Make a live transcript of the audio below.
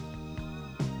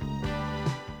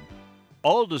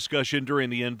All discussion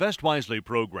during the Invest Wisely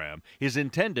program is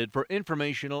intended for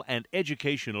informational and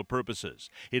educational purposes.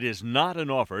 It is not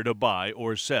an offer to buy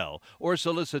or sell, or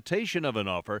solicitation of an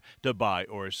offer to buy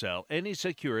or sell any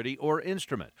security or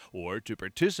instrument, or to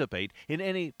participate in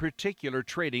any particular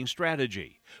trading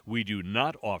strategy. We do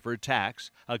not offer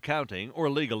tax, accounting, or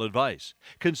legal advice.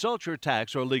 Consult your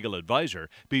tax or legal advisor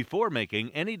before making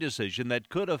any decision that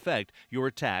could affect your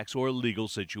tax or legal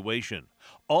situation.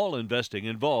 All investing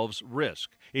involves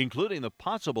risk, including the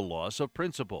possible loss of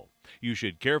principal. You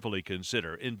should carefully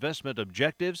consider investment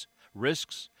objectives,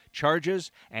 risks,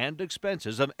 charges, and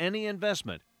expenses of any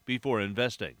investment before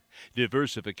investing.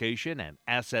 Diversification and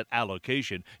asset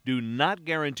allocation do not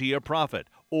guarantee a profit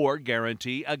or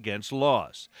guarantee against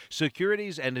loss.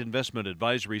 Securities and investment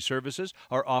advisory services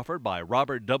are offered by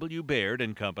Robert W. Baird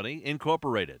 & Company,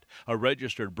 Incorporated, a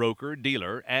registered broker,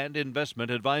 dealer, and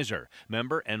investment advisor.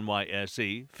 Member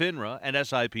NYSE, FINRA, and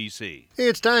SIPC.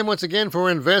 It's time once again for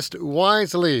Invest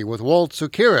Wisely with Walt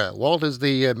Sukira. Walt is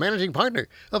the managing partner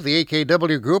of the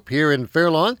AKW Group here in Fair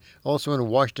Lawn, also in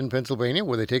Washington, Pennsylvania,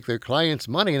 where they take their clients'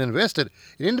 money and invest it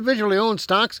in individually owned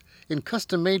stocks in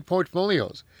custom-made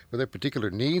portfolios for their particular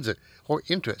needs or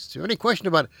interests. Any question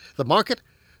about the market,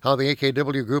 how the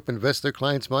AKW Group invests their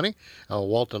clients' money, how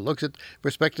Walt looks at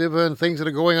perspective and things that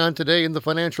are going on today in the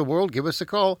financial world, give us a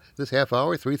call this half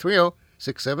hour,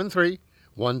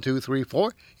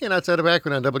 330-673-1234, and outside of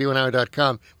Akron on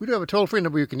WNR.com. We do have a toll-free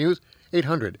number you can use,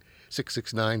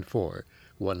 800-669-4100.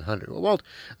 Well, Walt,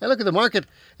 I look at the market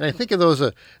and I think of those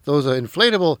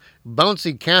inflatable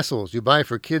bouncy castles you buy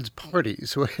for kids'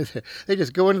 parties. Where they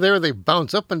just go in there, they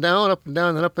bounce up and down, and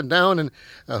up and down, and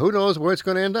who knows where it's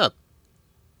going to end up.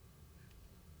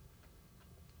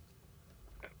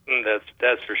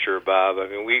 That's for sure, Bob. I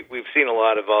mean, we've seen a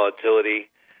lot of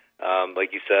volatility,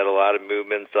 like you said, a lot of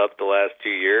movements up the last 2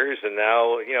 years, and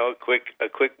now a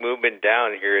quick movement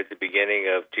down here at the beginning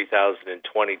of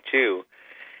 2022.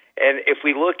 And if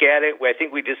we look at it, I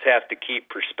think we just have to keep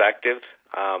perspective.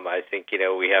 I think,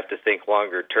 we have to think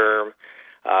longer term.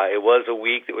 It was a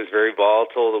week that was very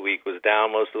volatile. The week was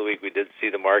down most of the week. We did see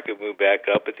the market move back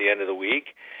up at the end of the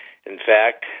week. In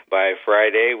fact, by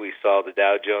Friday, we saw the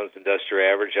Dow Jones Industrial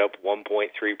Average up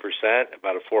 1.3%,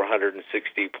 about a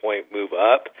 460-point move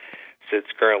up.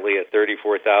 Sits currently at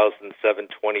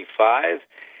 34,725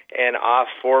 and off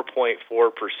 4.4%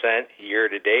 year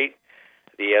to date.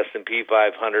 The S&P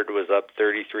 500 was up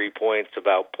 33 points,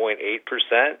 about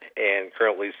 0.8%, and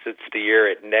currently sits the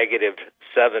year at negative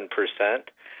 7%.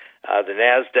 The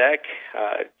NASDAQ,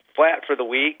 flat for the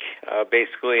week,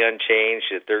 basically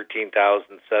unchanged at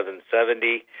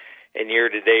 13,770, and year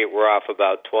to date we're off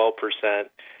about 12%.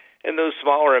 And those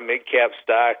smaller and mid-cap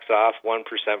stocks off 1%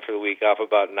 for the week, off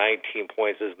about 19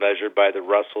 points as measured by the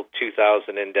Russell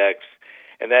 2000 index.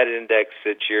 And that index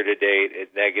sits year to date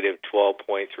at negative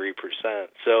 12.3%.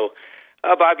 So,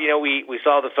 Bob, we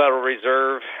saw the Federal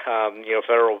Reserve,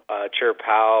 Federal Chair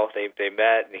Powell, they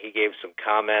met and he gave some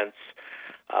comments.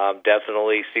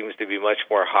 Definitely seems to be much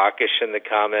more hawkish in the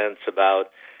comments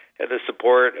about the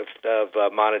support of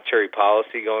monetary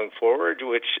policy going forward,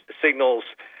 which signals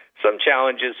some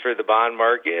challenges for the bond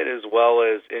market as well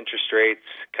as interest rates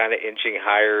kind of inching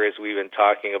higher as we've been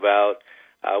talking about.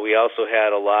 We also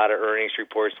had a lot of earnings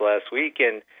reports last week,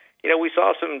 and we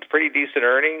saw some pretty decent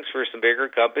earnings for some bigger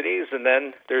companies, and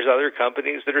then there's other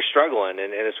companies that are struggling.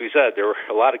 And as we said, there were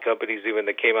a lot of companies even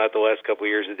that came out the last couple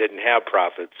of years that didn't have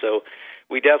profits. So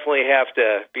we definitely have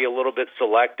to be a little bit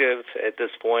selective at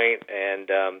this point, and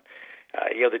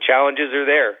the challenges are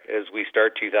there as we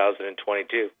start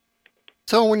 2022.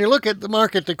 So when you look at the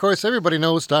market, of course, everybody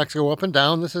knows stocks go up and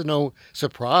down. This is no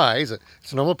surprise.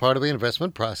 It's a normal part of the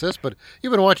investment process. But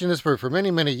you've been watching this for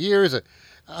many, many years.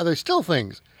 Are there still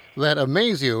things that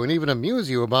amaze you and even amuse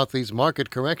you about these market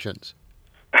corrections?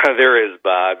 There is,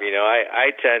 Bob.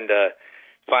 I tend to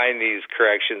find these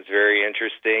corrections very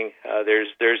interesting.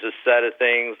 There's a set of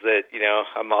things that,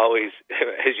 I'm always,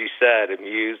 as you said,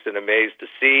 amused and amazed to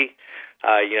see.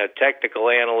 Technical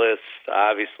analysts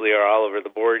obviously are all over the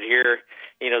board here.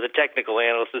 The technical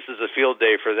analysts, this is a field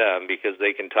day for them because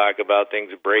they can talk about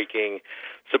things breaking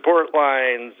support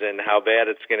lines and how bad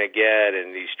it's going to get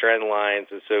and these trend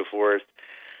lines and so forth.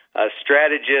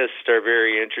 Strategists are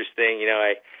very interesting.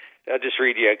 I'll just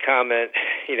read you a comment,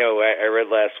 I read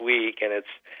last week, and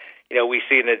it's, we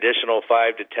see an additional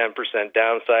 5 to 10%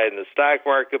 downside in the stock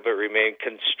market, but remain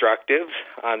constructive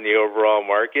on the overall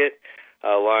market.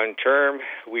 Long term,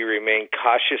 we remain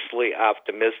cautiously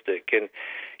optimistic. And,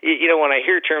 when I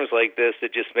hear terms like this,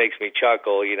 it just makes me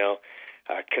chuckle.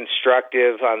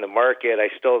 constructive on the market. I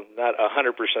still not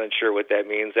 100% sure what that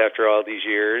means after all these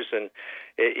years. And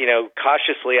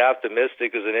cautiously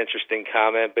optimistic is an interesting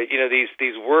comment. But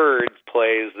these word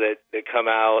plays that come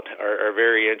out are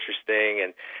very interesting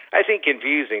and I think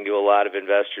confusing to a lot of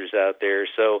investors out there.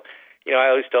 So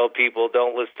I always tell people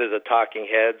don't listen to the talking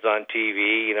heads on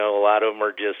TV. A lot of them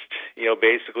are just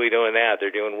basically doing that.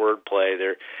 They're doing wordplay.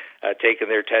 They're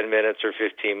taking their 10 minutes or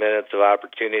 15 minutes of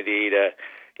opportunity to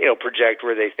project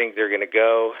where they think they're going to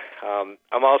go.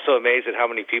 I'm also amazed at how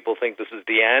many people think this is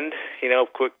the end.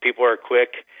 People are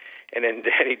quick, and then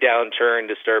any downturn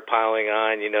to start piling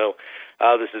on.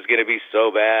 Oh, this is going to be so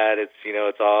bad.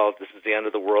 This is the end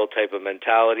of the world type of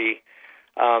mentality.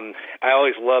 I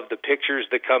always love the pictures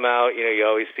that come out. You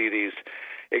always see these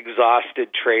exhausted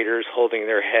traders holding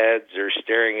their heads or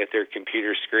staring at their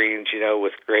computer screens,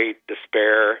 with great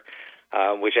despair.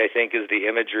 Which I think is the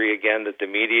imagery, again, that the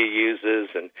media uses,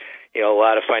 and, a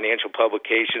lot of financial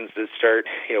publications that start,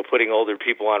 putting older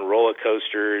people on roller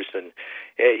coasters. And,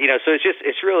 so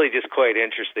it's really just quite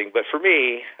interesting. But for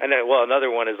me,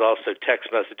 another one is also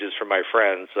text messages from my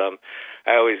friends.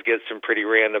 I always get some pretty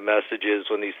random messages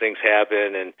when these things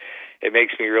happen, and it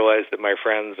makes me realize that my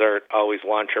friends aren't always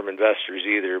long-term investors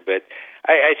either. But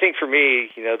I think for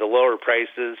me, the lower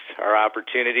prices are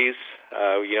opportunities.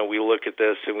 We look at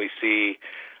this and we see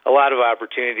a lot of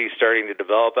opportunities starting to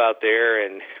develop out there,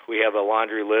 and we have a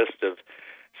laundry list of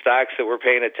stocks that we're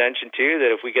paying attention to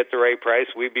that if we get the right price,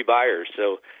 we'd be buyers.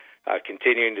 So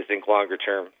continuing to think longer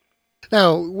term.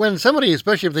 Now, when somebody,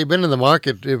 especially if they've been in the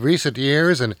market in recent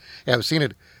years and have seen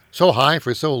it so high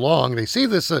for so long, they see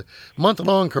this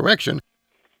month-long correction.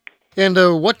 And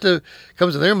what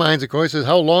comes to their minds, of course, is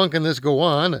how long can this go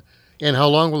on, and how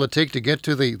long will it take to get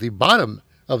to the bottom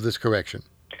of this correction?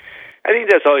 I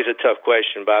think that's always a tough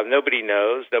question, Bob. Nobody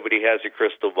knows. Nobody has a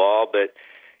crystal ball, but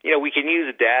we can use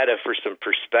data for some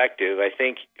perspective. I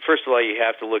think, first of all, you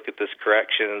have to look at this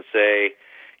correction and say,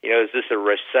 is this a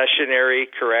recessionary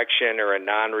correction or a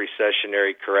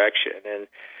non-recessionary correction? And,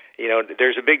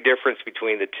 there's a big difference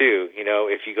between the two.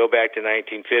 If you go back to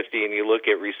 1950 and you look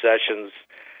at recessions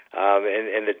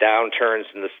and the downturns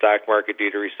in the stock market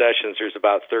due to recessions, there's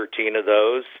about 13 of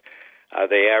those.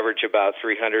 They average about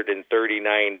 339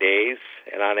 days,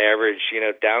 and on average,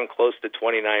 down close to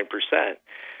 29%.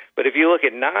 But if you look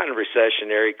at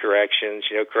non-recessionary corrections,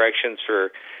 corrections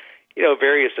for,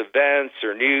 various events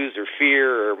or news or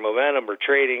fear or momentum or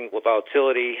trading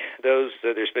volatility, there's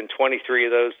been 23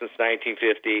 of those since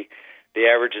 1950. The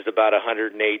average is about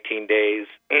 118 days.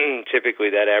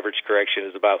 Typically, that average correction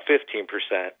is about 15%.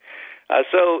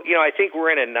 So, I think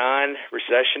we're in a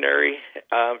non-recessionary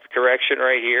correction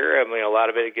right here. I mean, a lot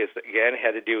of it, again,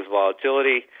 had to do with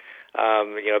volatility,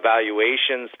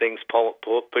 valuations, things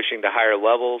pushing to higher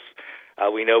levels.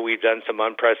 We know we've done some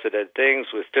unprecedented things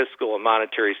with fiscal and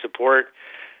monetary support.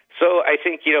 So I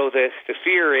think, the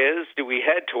fear is, do we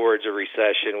head towards a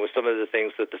recession with some of the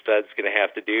things that the Fed's going to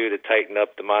have to do to tighten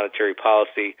up the monetary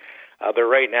policy? But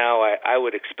right now, I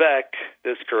would expect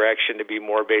this correction to be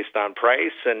more based on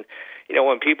price. And,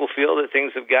 when people feel that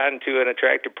things have gotten to an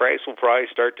attractive price, we'll probably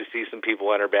start to see some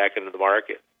people enter back into the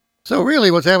market. So really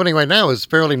what's happening right now is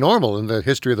fairly normal in the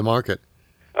history of the market.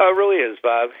 It really is,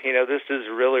 Bob. This is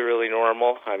really, really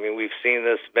normal. I mean, we've seen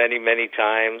this many, many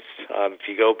times. If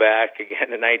you go back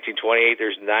again to 1928,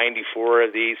 there's 94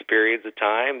 of these periods of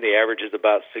time. The average is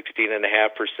about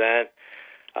 16.5%.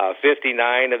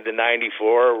 59 of the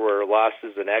 94 were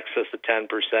losses in excess of 10%.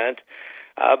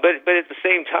 But at the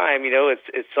same time,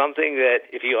 it's something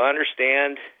that if you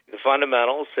understand the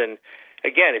fundamentals, and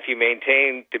again, if you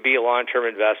maintain to be a long-term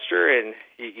investor and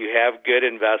you have good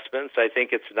investments, I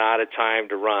think it's not a time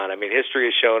to run. I mean, history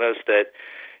has shown us that,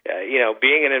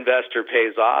 being an investor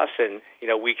pays off, and,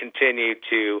 we continue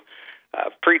to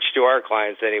preach to our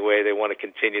clients anyway. They want to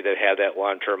continue to have that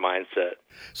long-term mindset.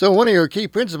 So one of your key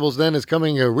principles then is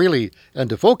coming really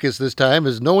into focus this time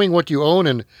is knowing what you own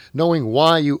and knowing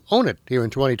why you own it here in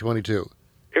 2022.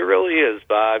 It really is,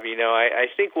 Bob. I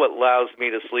think what allows me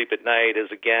to sleep at night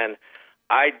is, again,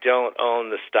 I don't own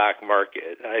the stock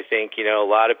market. I think, a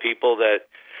lot of people that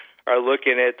are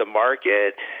looking at the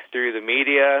market through the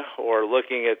media or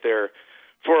looking at their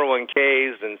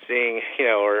 401ks and seeing,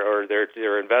 or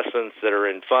their investments that are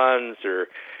in funds or,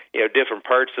 different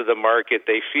parts of the market,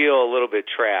 they feel a little bit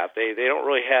trapped. They don't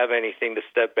really have anything to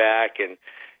step back and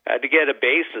to get a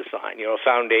basis on, a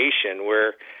foundation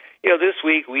where, this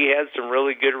week we had some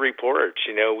really good reports.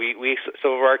 We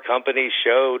some of our companies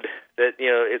showed that,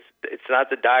 it's not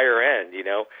the dire end,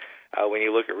 When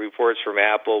you look at reports from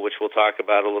Apple, which we'll talk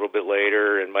about a little bit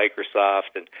later, and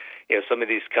Microsoft, and some of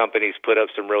these companies put up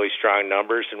some really strong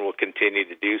numbers and will continue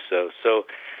to do so. So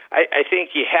I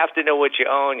think you have to know what you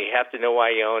own. You have to know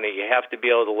why you own it. You have to be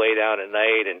able to lay down at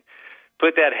night and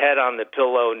put that head on the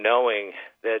pillow knowing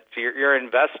that you're an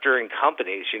investor in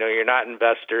companies. You're not an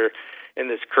investor in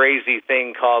this crazy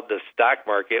thing called the stock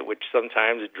market, which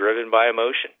sometimes is driven by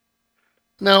emotion.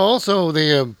 Now, also,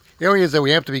 the areas that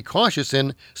we have to be cautious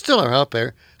in still are out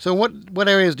there. So what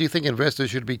areas do you think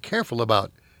investors should be careful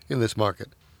about in this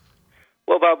market?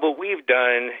 Well, Bob, what we've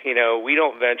done, we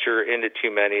don't venture into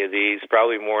too many of these,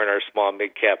 probably more in our small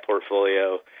mid-cap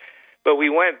portfolio. But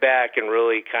we went back and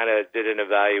really kind of did an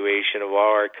evaluation of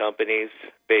all our companies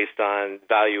based on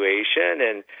valuation.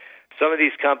 And some of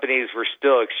these companies were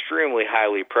still extremely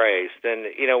highly priced. And,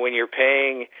 when you're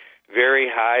paying very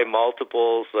high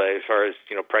multiples as far as,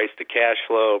 price to cash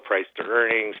flow, price to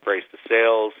earnings, price to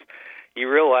sales, you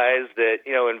realize that,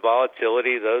 in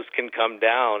volatility, those can come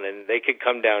down, and they could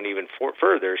come down even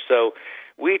further. So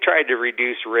we tried to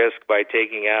reduce risk by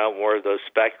taking out more of those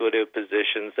speculative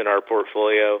positions in our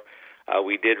portfolio.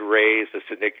 We did raise a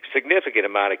significant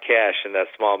amount of cash in that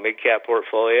small mid-cap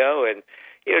portfolio and,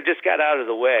 just got out of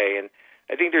the way. And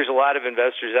I think there's a lot of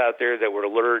investors out there that were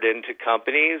lured into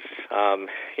companies.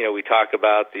 We talk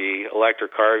about the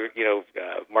electric car,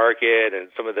 market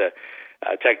and some of the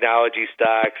technology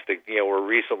stocks that, were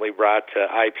recently brought to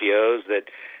IPOs that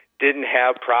didn't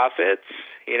have profits.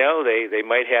 They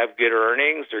might have good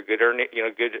earnings or good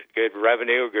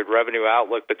revenue or good revenue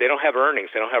outlook, but they don't have earnings.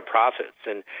 They don't have profits.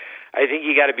 And I think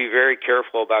you got to be very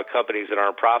careful about companies that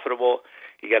aren't profitable.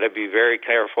 You got to be very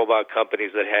careful about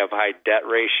companies that have high debt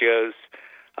ratios.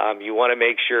 You want to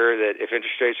make sure that if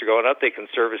interest rates are going up, they can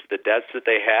service the debts that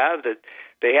they have, that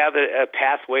they have a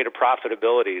pathway to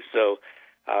profitability. So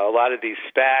a lot of these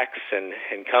SPACs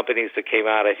and companies that came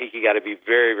out, I think you got to be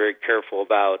very, very careful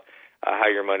about how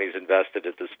your money's invested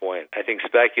at this point. I think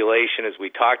speculation, as we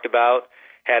talked about,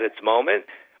 had its moment,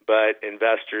 but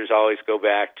investors always go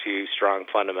back to strong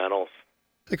fundamentals.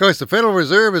 Of course, the Federal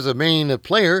Reserve is a main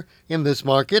player in this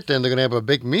market, and they're going to have a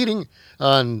big meeting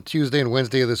on Tuesday and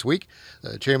Wednesday of this week.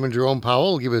 Chairman Jerome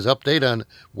Powell will give his update on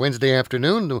Wednesday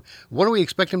afternoon. What do we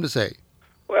expect him to say?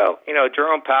 Well,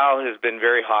 Jerome Powell has been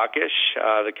very hawkish.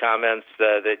 The comments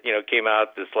that came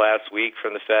out this last week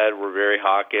from the Fed were very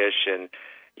hawkish and,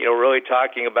 really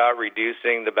talking about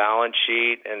reducing the balance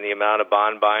sheet and the amount of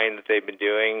bond buying that they've been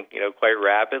doing, quite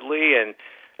rapidly. And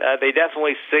they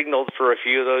definitely signaled for a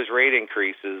few of those rate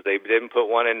increases. They didn't put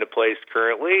one into place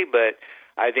currently, but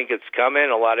I think it's coming.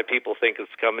 A lot of people think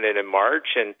it's coming in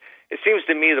March. And it seems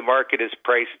to me the market is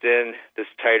priced in this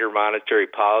tighter monetary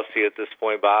policy at this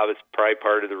point, Bob. It's probably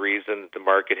part of the reason that the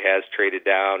market has traded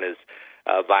down as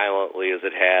violently as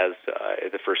it has in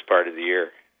the first part of the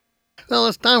year. Well,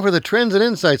 it's time for the Trends and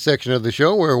Insights section of the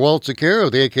show, where Walt Secura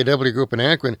of the AKW Group in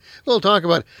Akron will talk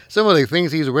about some of the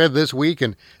things he's read this week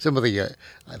and some of the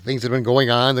things that have been going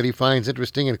on that he finds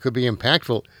interesting and could be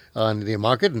impactful on the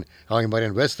market and how he might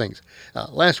invest things.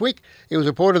 Last week, it was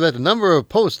reported that the number of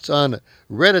posts on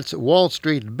Reddit's Wall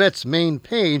Street Bets main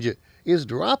page is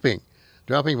dropping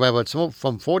by about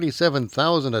from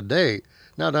 47,000 a day,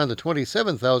 now down to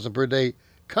 27,000 per day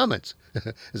comments.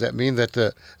 Does that mean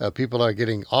that people are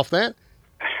getting off that?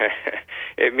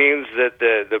 It means that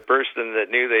the person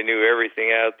that knew they knew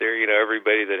everything out there,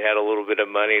 everybody that had a little bit of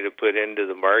money to put into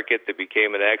the market that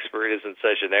became an expert isn't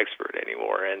such an expert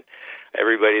anymore. And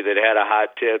everybody that had a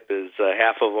hot tip is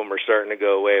half of them are starting to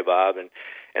go away, Bob. And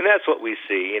that's what we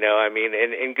see.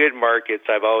 In good markets,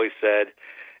 I've always said,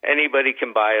 anybody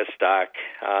can buy a stock.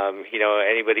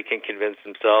 Anybody can convince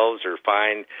themselves or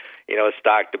find, a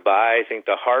stock to buy. I think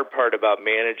the hard part about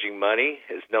managing money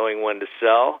is knowing when to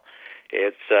sell.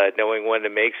 It's knowing when to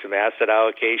make some asset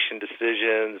allocation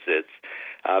decisions. It's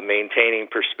maintaining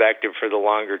perspective for the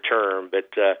longer term.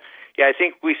 But, I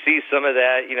think we see some of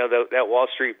that. That Wall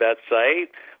Street Bet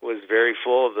site was very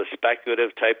full of the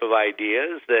speculative type of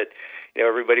ideas that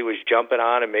everybody was jumping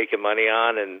on and making money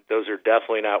on, and those are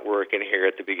definitely not working here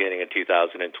at the beginning of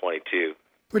 2022.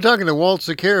 We're talking to Walt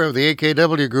Secura of the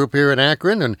AKW Group here in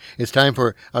Akron, and it's time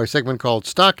for our segment called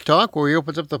Stock Talk, where he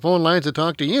opens up the phone lines to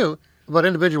talk to you about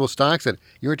individual stocks that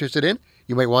you're interested in,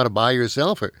 you might want to buy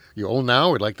yourself, or you own now,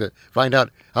 or would like to find out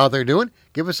how they're doing.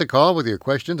 Give us a call with your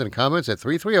questions and comments at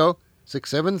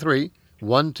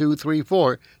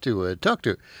 330-673-1234 to talk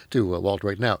to Walt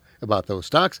right now about those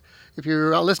stocks. If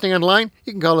you're listening online,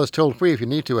 you can call us toll-free if you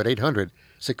need to at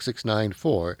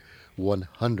 800-669-4444.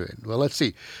 100. Well, let's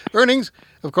see. Earnings,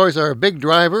 of course, are a big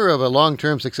driver of a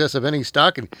long-term success of any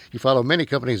stock, and you follow many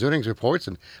companies' earnings reports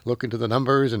and look into the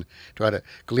numbers and try to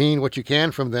glean what you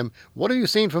can from them. What have you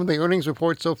seen from the earnings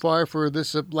report so far for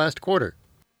this last quarter?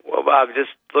 Well, Bob,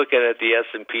 just looking at the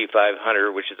S&P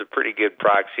 500, which is a pretty good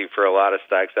proxy for a lot of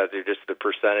stocks out there, just the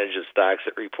percentage of stocks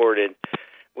that reported,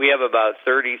 we have about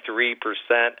 33%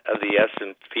 of the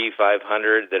S&P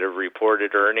 500 that have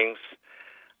reported earnings.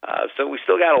 So we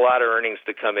still got a lot of earnings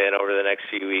to come in over the next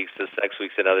few weeks. This next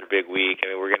week's another big week. I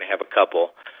mean, we're going to have a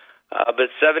couple.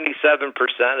 But 77%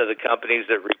 of the companies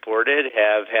that reported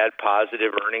have had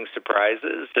positive earnings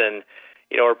surprises and,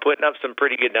 are putting up some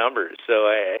pretty good numbers.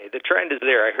 So the trend is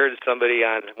there. I heard somebody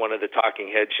on one of the talking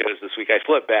head shows this week. I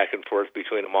flipped back and forth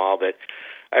between them all, but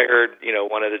I heard,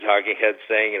 one of the talking heads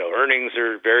saying, earnings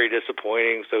are very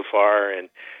disappointing so far.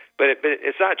 But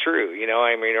it's not true.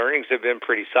 I mean, earnings have been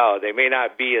pretty solid. They may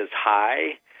not be as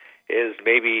high as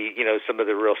maybe, some of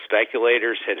the real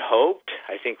speculators had hoped.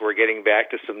 I think we're getting back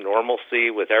to some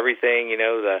normalcy with everything.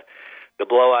 The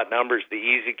blowout numbers, the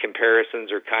easy comparisons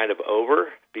are kind of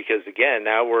over because, again,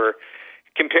 now we're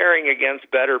comparing against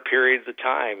better periods of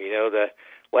time. The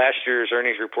last year's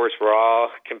earnings reports were all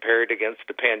compared against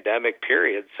the pandemic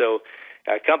period. So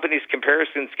companies'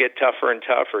 comparisons get tougher and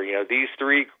tougher. These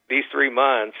three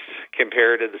months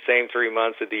compared to the same 3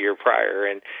 months of the year prior.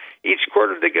 And each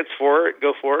quarter that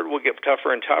go forward will get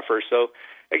tougher and tougher. So,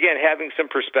 again, having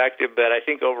some perspective, but I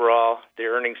think overall the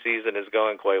earnings season is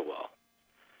going quite well.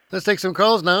 Let's take some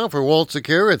calls now for Walt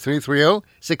Secure at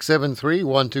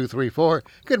 330-673-1234.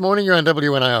 Good morning. You're on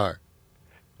WNIR.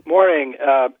 Morning.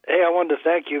 Hey, I wanted to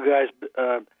thank you guys.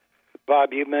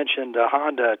 Bob, you mentioned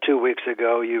Honda 2 weeks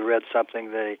ago. You read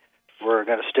something they were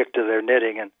going to stick to their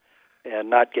knitting and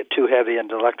not get too heavy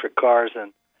into electric cars,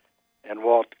 and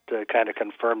Walt kind of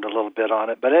confirmed a little bit on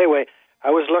it. But anyway,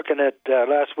 I was looking at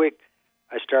last week.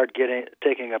 I started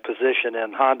taking a position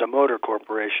in Honda Motor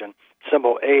Corporation,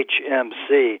 symbol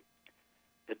HMC.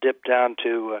 It dipped down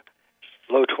to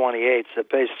low 28s. It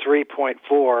pays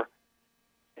 3.4,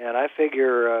 and I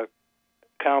figure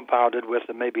compounded with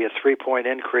maybe a 3-point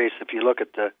increase if you look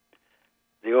at the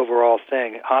overall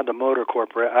thing. Honda Motor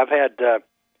Corporation.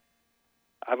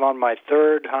 I'm on my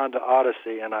third Honda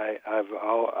Odyssey, and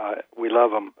we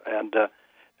love them, and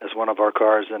as one of our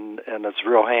cars, and it's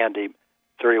real handy.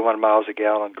 31 miles a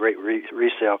gallon, great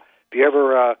resale. If you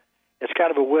ever, it's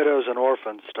kind of a widows and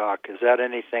orphans stock. Is that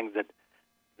anything that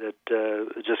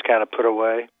just kind of put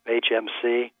away?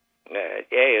 HMC. Hey,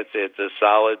 it's a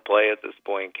solid play at this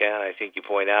point, Ken. I think you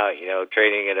point out,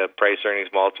 trading at a price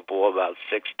earnings multiple of about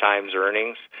 6 times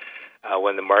earnings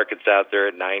when the market's out there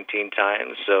at 19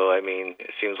 times. So, I mean,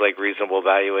 it seems like reasonable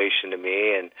valuation to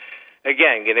me. And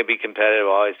again, going to be competitive.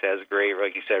 Always has great,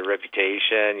 like you said,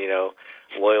 reputation.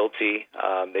 Loyalty.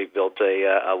 They've built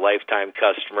a lifetime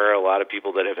customer. A lot of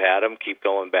people that have had them keep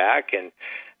going back, and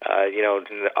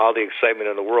all the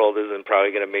excitement in the world isn't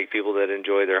probably going to make people that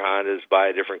enjoy their Hondas buy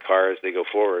a different car as they go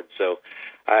forward. So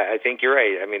I think you're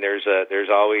right. I mean, there's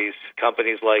always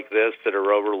companies like this that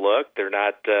are overlooked. They're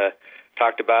not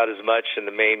talked about as much in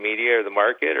the main media or the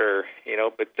market,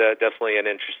 but definitely an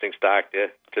interesting stock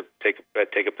to take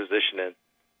a position in.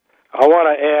 I want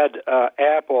to add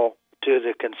Apple to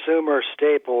the consumer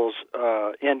staples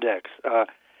index.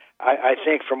 I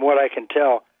think from what I can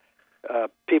tell,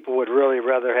 people would really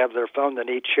rather have their phone than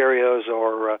eat Cheerios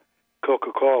or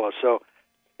Coca-Cola. So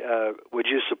would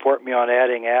you support me on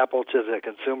adding Apple to the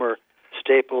consumer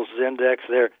staples index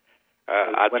there?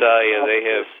 I'll tell you, they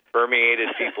have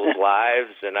permeated people's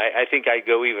lives, and I think I'd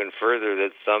go even further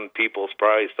that some people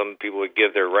would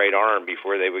give their right arm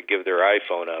before they would give their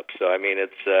iPhone up. So, I mean,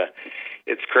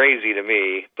 it's crazy to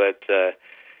me, but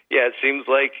it seems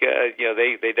like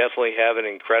they definitely have an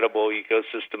incredible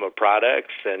ecosystem of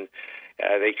products, and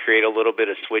they create a little bit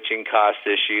of switching cost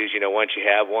issues. Once you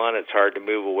have one, it's hard to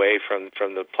move away from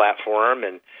the platform,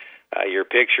 and your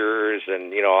pictures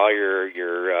and all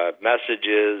your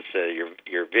messages,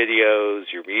 your videos,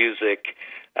 your music.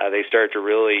 They start to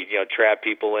really trap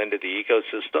people into the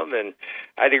ecosystem, and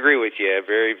I'd agree with you. A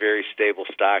very, very stable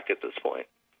stock at this point.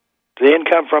 The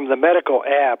income from the medical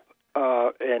app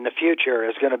in the future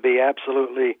is going to be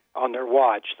absolutely on their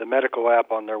watch. The medical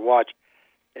app on their watch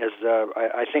is.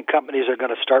 I think companies are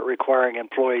going to start requiring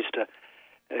employees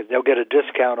they'll get a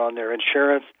discount on their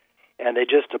insurance, and they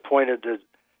just appointed the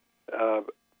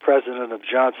president of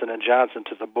Johnson & Johnson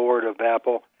to the board of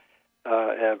Apple,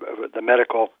 the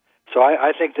medical. So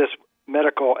I think this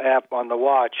medical app on the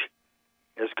watch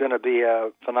is going to be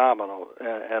phenomenal.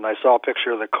 And I saw a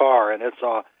picture of the car, and it's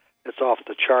off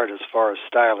the chart as far as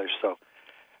stylish. So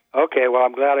Okay, well,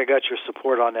 I'm glad I got your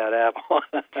support on that, Apple.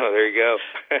 Oh, there you go.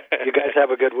 You guys have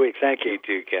a good week. Thank you. You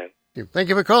too, Ken. Thank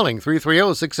you for calling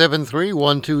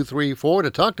 330-673-1234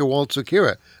 to talk to Walt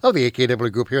Sukira of the AKW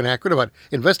Group here in Akron about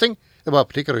investing, about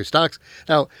particular stocks.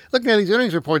 Now, looking at these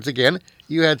earnings reports again,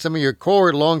 you had some of your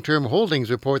core long-term holdings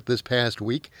report this past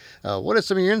week. What are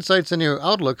some of your insights and your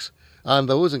outlooks on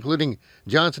those, including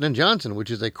Johnson & Johnson,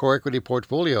 which is a core equity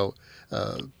portfolio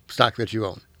stock that you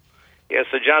own? Yeah,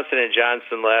 so Johnson &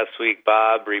 Johnson last week,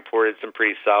 Bob, reported some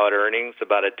pretty solid earnings,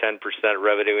 about a 10%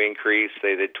 revenue increase.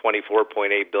 They did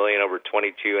 $24.8 billion over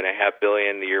 $22.5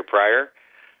 billion the year prior.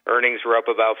 Earnings were up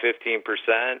about 15%,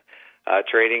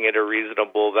 trading at a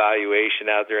reasonable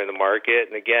valuation out there in the market.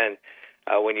 And again,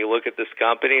 when you look at this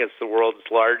company, it's the world's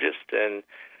largest and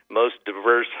most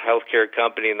diverse healthcare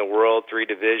company in the world. 3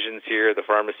 divisions here: the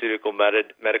pharmaceutical,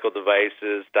 medical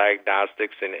devices,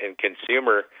 diagnostics, and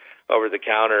consumer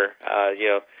over-the-counter.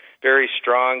 Very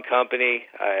strong company.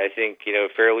 I think,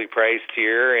 fairly priced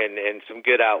here and some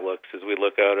good outlooks as we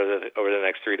look out over the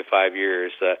next 3 to 5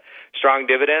 years. Strong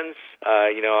dividends,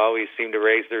 always seem to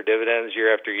raise their dividends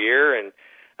year after year, and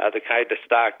the kind of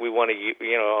stock we want to,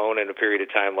 own in a period of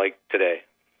time like today.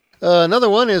 Another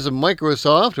one is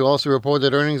Microsoft, who also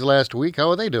reported earnings last week. How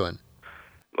are they doing?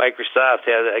 Microsoft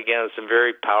had, again, some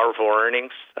very powerful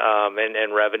earnings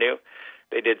and revenue.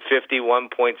 They did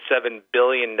 $51.7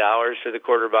 billion for the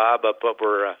quarter, Bob, up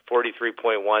over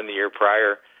 $43.1 the year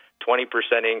prior,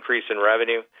 20% increase in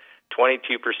revenue,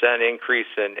 22% increase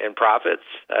in profits,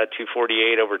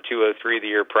 $248 over $203 the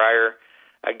year prior.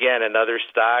 Again, another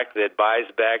stock that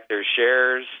buys back their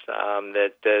shares,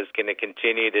 that is going to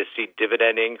continue to see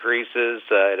dividend increases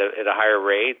at a higher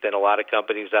rate than a lot of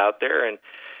companies out there. And,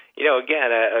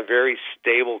 again, a very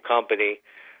stable company.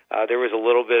 There was a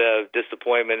little bit of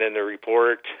disappointment in the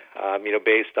report,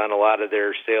 based on a lot of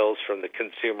their sales from the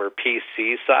consumer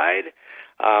PC side.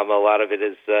 A lot of it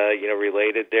is,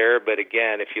 related there. But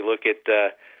again, if you look at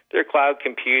their cloud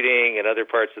computing and other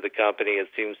parts of the company, it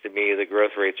seems to me the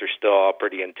growth rates are still all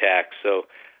pretty intact. So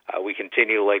we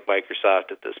continue to like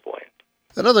Microsoft at this point.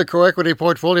 Another core equity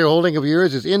portfolio holding of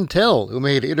yours is Intel, who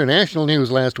made international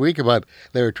news last week about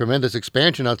their tremendous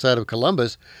expansion outside of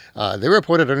Columbus. They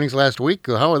reported earnings last week.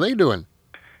 How are they doing?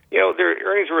 Their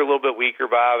earnings were a little bit weaker,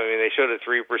 Bob. I mean, they showed a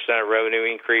 3% revenue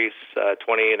increase,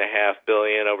 $20.5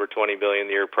 billion over $20 billion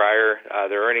the year prior.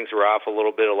 Their earnings were off a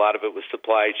little bit. A lot of it was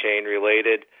supply chain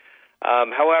related.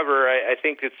 However, I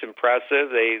think it's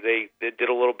impressive. They did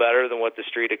a little better than what the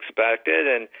street expected,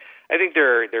 and I think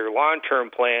their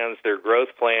long-term plans, their growth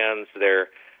plans, their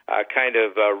kind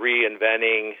of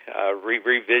reinventing,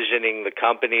 revisioning the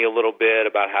company a little bit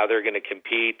about how they're going to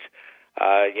compete,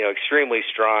 extremely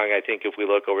strong, I think, if we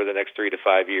look over the next 3 to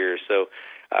 5 years. So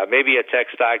maybe a tech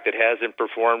stock that hasn't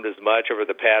performed as much over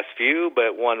the past few,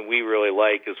 but one we really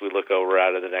like as we look over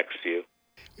out of the next few.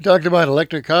 You talked about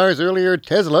electric cars earlier.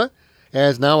 Tesla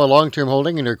has now a long-term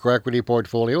holding in their core equity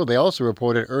portfolio. They also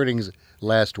reported earnings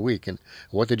last week. And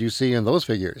what did you see in those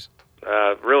figures?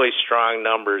 Really strong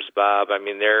numbers, Bob. I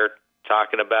mean, they're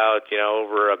talking about,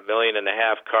 over 1.5 million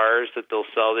cars that they'll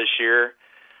sell this year.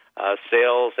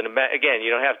 Sales, and again, you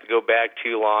don't have to go back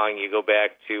too long. You go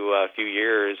back to a few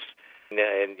years,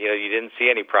 and you didn't see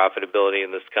any profitability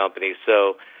in this company.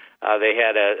 So they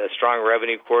had a strong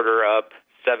revenue quarter, up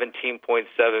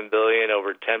 $17.7 billion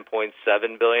over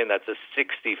 $10.7 billion. That's a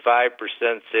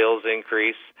 65% sales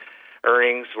increase.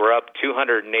 Earnings were up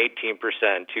 218%,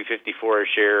 $254 a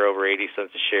share over 80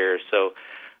 cents a share. So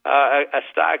a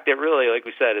stock that really, like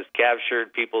we said, has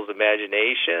captured people's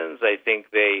imaginations. I think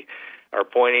they are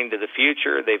pointing to the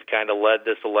future. They've kind of led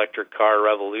this electric car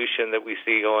revolution that we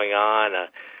see going on.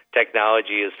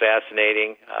 Technology is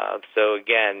fascinating. So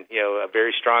again, a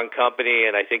very strong company,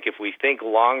 and I think if we think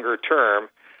longer term,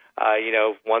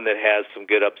 one that has some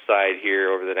good upside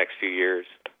here over the next few years.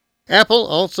 Apple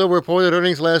also reported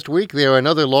earnings last week. They are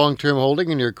another long-term holding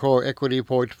in your core equity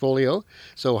portfolio.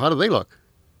 So how do they look?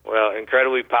 Well,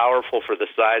 incredibly powerful for the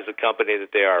size of company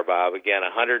that they are, Bob. Again,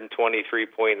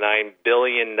 $123.9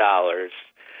 billion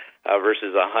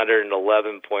versus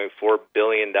 $111.4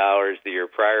 billion the year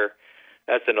prior.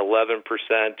 That's an 11%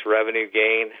 revenue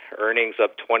gain. Earnings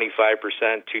up 25%,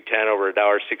 $2.10 over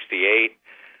 $1.68.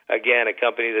 Again, a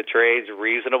company that trades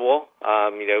reasonable,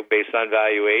 based on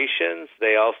valuations.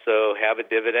 They also have a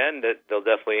dividend that they'll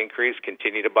definitely increase,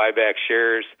 continue to buy back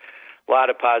shares. A lot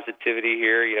of positivity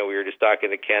here. We were just talking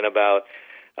to Ken about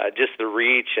just the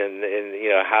reach and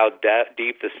how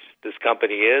deep this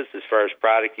company is as far as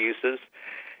product uses.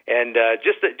 And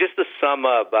just to sum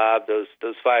up, Bob, those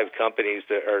 5 companies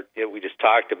that we just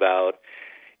talked about,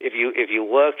 if you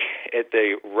look at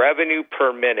the revenue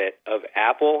per minute of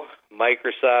Apple,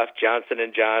 Microsoft, Johnson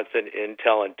 & Johnson,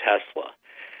 Intel, and Tesla,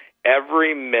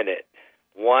 every minute,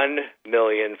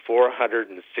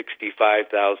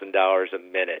 $1,465,000 a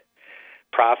minute.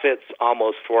 Profits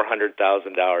almost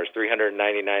 $400,000,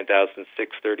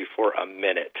 $399,634 a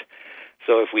minute.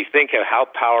 So if we think of how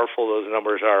powerful those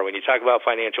numbers are, when you talk about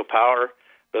financial power,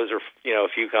 those are a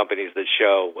few companies that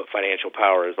show what financial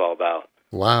power is all about.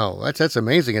 Wow, that's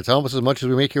amazing. It's almost as much as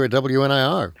we make here at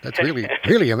WNIR. That's really,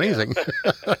 really amazing.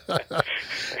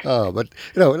 But,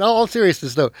 in all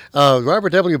seriousness, though,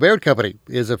 Robert W. Baird Company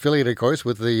is affiliated, of course,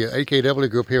 with the AKW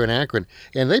Group here in Akron,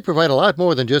 and they provide a lot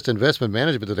more than just investment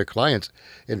management to their clients.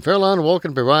 In Fair Lawn, Wohl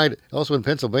can provide, also in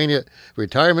Pennsylvania,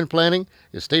 retirement planning,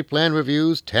 estate plan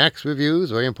reviews, tax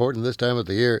reviews, very important this time of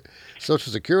the year,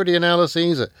 Social Security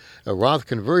analyses, a Roth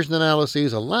conversion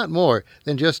analyses, a lot more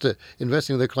than just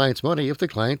investing their client's money if the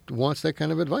client wants that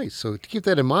kind of advice. So to keep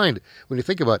that in mind when you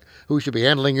think about who should be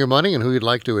handling your money and who you'd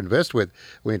like to invest with.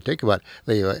 When you think about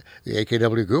the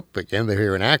AKW Group, again, they're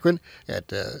here in Akron at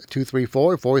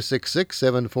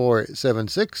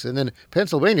 234-466-7476. And then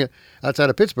Pennsylvania,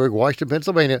 outside of Pittsburgh, Washington,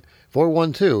 Pennsylvania,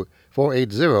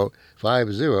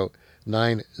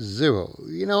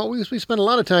 412-480-5090. We spend a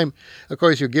lot of time, of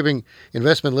course, you're giving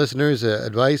investment listeners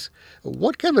advice.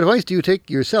 What kind of advice do you take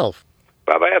yourself?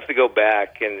 Bob, I have to go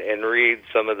back and read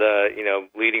some of the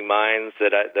leading minds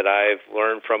that I've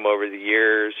learned from over the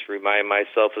years. Remind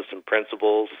myself of some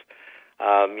principles.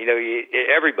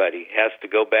 Everybody has to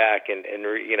go back and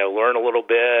learn a little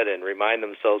bit and remind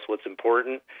themselves what's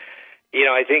important.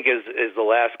 I think as the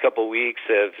last couple of weeks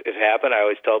have happened, I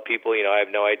always tell people, I have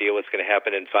no idea what's going to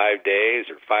happen in 5 days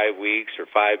or 5 weeks or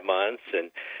 5 months, and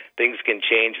things can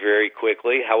change very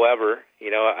quickly. However,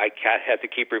 I have to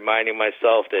keep reminding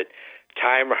myself that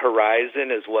time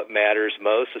horizon is what matters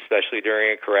most, especially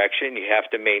during a correction. You have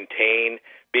to maintain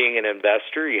being an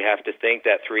investor. You have to think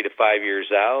that 3 to 5 years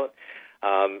out.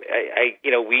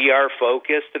 We are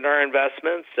focused in our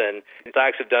investments, and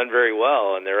stocks have done very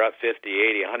well, and they're up 50,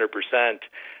 80, 100%.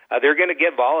 They're going to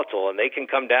get volatile, and they can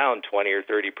come down 20 or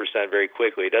 30% very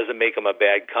quickly. It doesn't make them a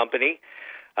bad company.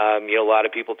 A lot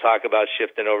of people talk about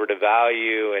shifting over to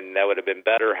value, and that would have been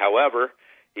better. However,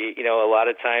 a lot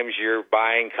of times you're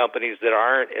buying companies that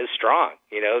aren't as strong.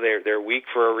 They're weak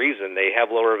for a reason. They have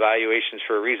lower valuations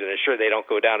for a reason. And sure, they don't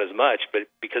go down as much, but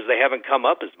because they haven't come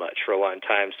up as much for a long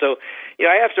time. So,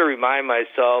 I have to remind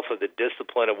myself of the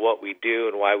discipline of what we do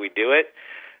and why we do it,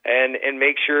 and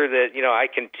make sure that, I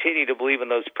continue to believe in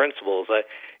those principles.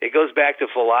 It goes back to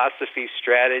philosophy,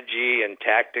 strategy, and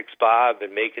tactics, Bob,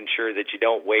 and making sure that you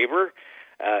don't waver.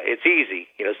 It's easy.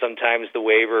 Sometimes the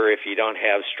waiver if you don't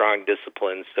have strong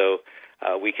discipline. So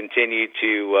we continue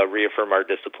to reaffirm our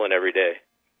discipline every day.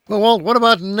 Well, Walt, what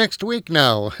about next week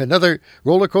now? Another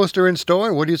roller coaster in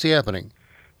store? What do you see happening?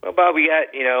 Well, Bob, we got,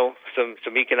 some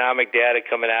economic data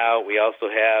coming out. We also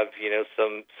have,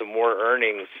 some more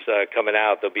earnings coming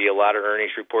out. There'll be a lot of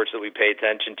earnings reports that we pay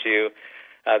attention to.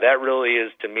 That really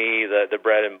is, to me, the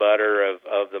bread and butter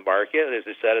of the market. As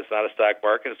I said, it's not a stock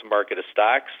market. It's a market of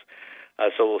stocks.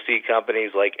 So we'll see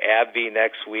companies like AbbVie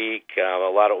next week.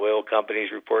 A lot of oil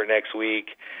companies report next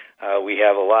week. We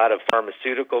have a lot of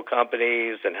pharmaceutical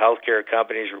companies and healthcare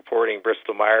companies reporting.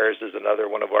 Bristol Myers is another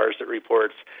one of ours that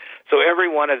reports. So every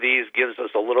one of these gives us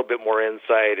a little bit more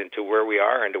insight into where we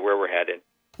are and to where we're headed.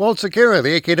 Walt Secura,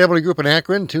 the AKW Group in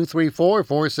Akron,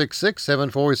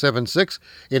 234-466-7476.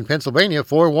 In Pennsylvania,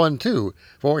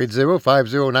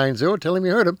 412-480-5090. Tell him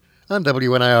you heard him on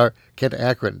WNIR Kent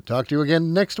Akron. Talk to you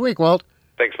again next week, Walt.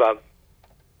 Thanks, Bob.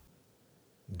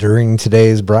 During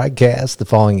today's broadcast, the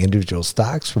following individual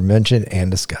stocks were mentioned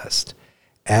and discussed.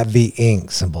 AbbVie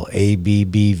Inc., symbol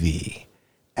ABBV.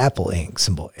 Apple Inc.,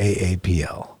 symbol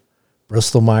AAPL.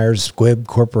 Bristol Myers Squibb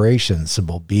Corporation,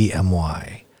 symbol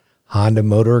BMY. Honda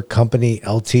Motor Company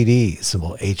Ltd.,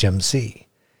 symbol HMC.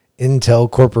 Intel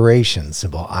Corporation,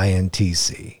 symbol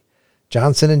INTC.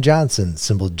 Johnson & Johnson,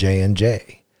 symbol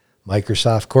J&J.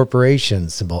 Microsoft Corporation,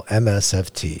 symbol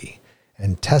MSFT,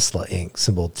 and Tesla Inc.,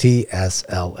 symbol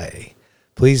TSLA.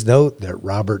 Please note that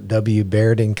Robert W.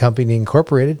 Baird & Company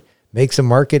Incorporated makes a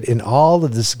market in all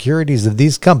of the securities of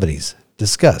these companies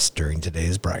discussed during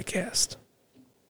today's broadcast.